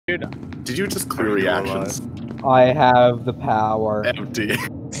done? Did you just clear reactions? I have the power. Empty.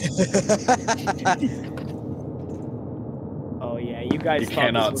 Oh yeah, you guys. You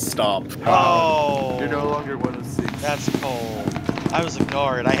cannot stop. Oh, You're no longer one of 6. that's cold. I was a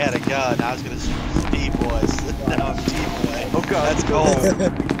guard. I had a gun. I was gonna shoot the D-boys. Now I'm D-boy. Oh god, That's cold.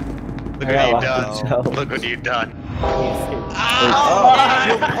 Look what you've done. Look what you've done.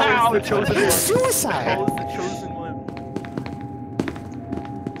 The chosen one. Suicide! The chosen one.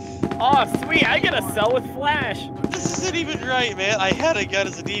 Oh sweet, I get a cell with Flash. This isn't even right, man. I had a gun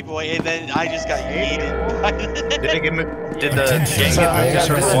as a D-boy, and then I just got yeeted. Did the gang get moved to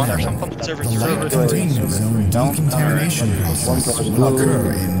service 1 or something? Service The light 2. containment zone decontamination process will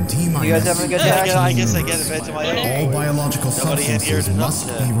occur in T-minus. You guys having a good Yeah, day? I guess I get a bed to my own. All biological Nobody in here is substances enough must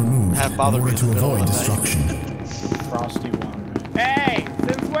to be removed have in bothered order me to in the middle avoid of the night. destruction. Frosty won. Hey,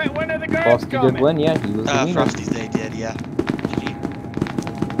 since when are the guards Frosty did coming? win, yeah, he was the winner. Frosty's they did, yeah. GG.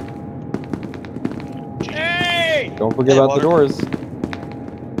 Hey! Don't forget Hey, about the water. doors.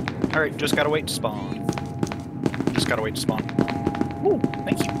 Alright, just gotta wait to spawn. Just gotta wait to spawn. Ooh,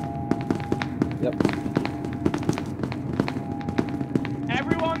 thank you. Yep.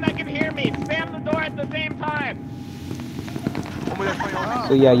 Everyone that can hear me, spam the door at the same time. Oh my gosh,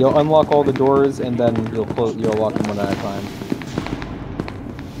 So yeah, you'll unlock all the doors and then you'll lock them one at a time.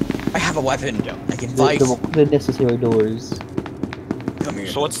 I have a weapon. I can The, fight. the necessary doors. Come here.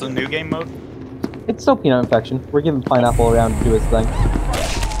 So what's the new game mode? It's still peanut infection. We're giving Pineapple around to do his thing.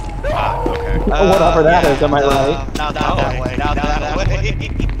 Ah, okay. Whatever that is, am I right? Now that way, now that way.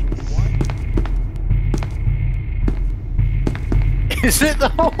 Is it though?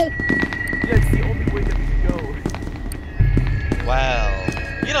 Yeah, it's the only way that we can go. Well,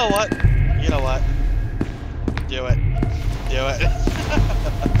 you know what? You know what? Do it. Do it.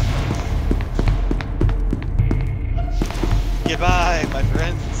 Goodbye, my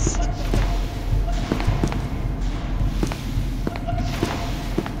friends.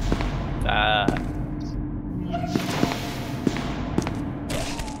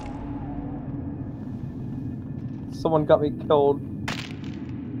 Someone got me killed.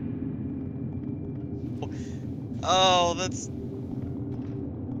 Oh, that's...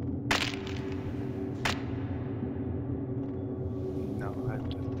 No,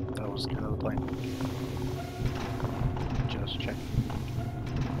 that was another plane. Just check.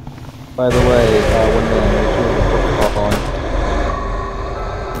 By the way, one minute, make sure the protocol on.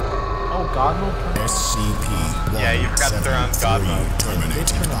 Oh, God mode. SCP. Yeah, you forgot to throw on God mode.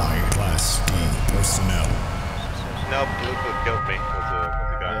 Terminated by Class D personnel. No, Bluetooth killed me with the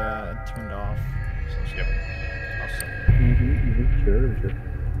gun. Yeah, it turned off. Yep. Sure.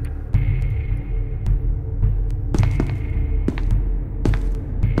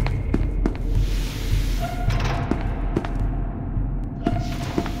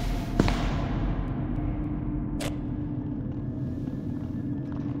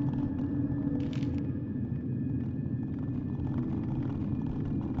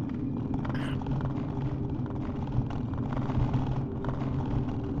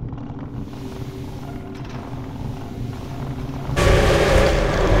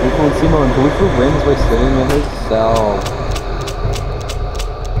 Simon, Bluetooth wins by sitting in his cell.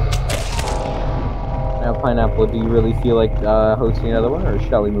 Now, Pineapple, do you really feel like hosting another one, or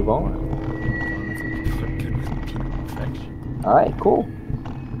shall we move on? Alright, cool.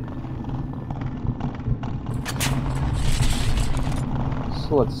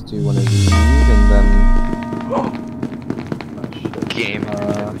 So let's do one of these, and then... Game.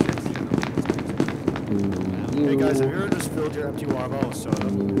 Hey guys, have you ever just filled your empty water bottle with soda?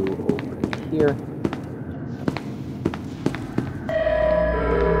 You over here.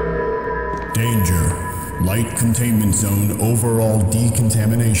 Danger. Light containment zone overall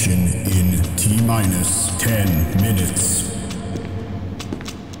decontamination in T-minus 10 minutes.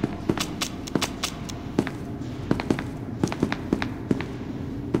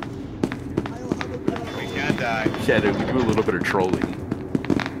 We can't die. Shadow, we do a little bit of trolling.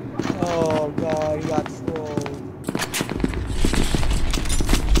 Oh god, you got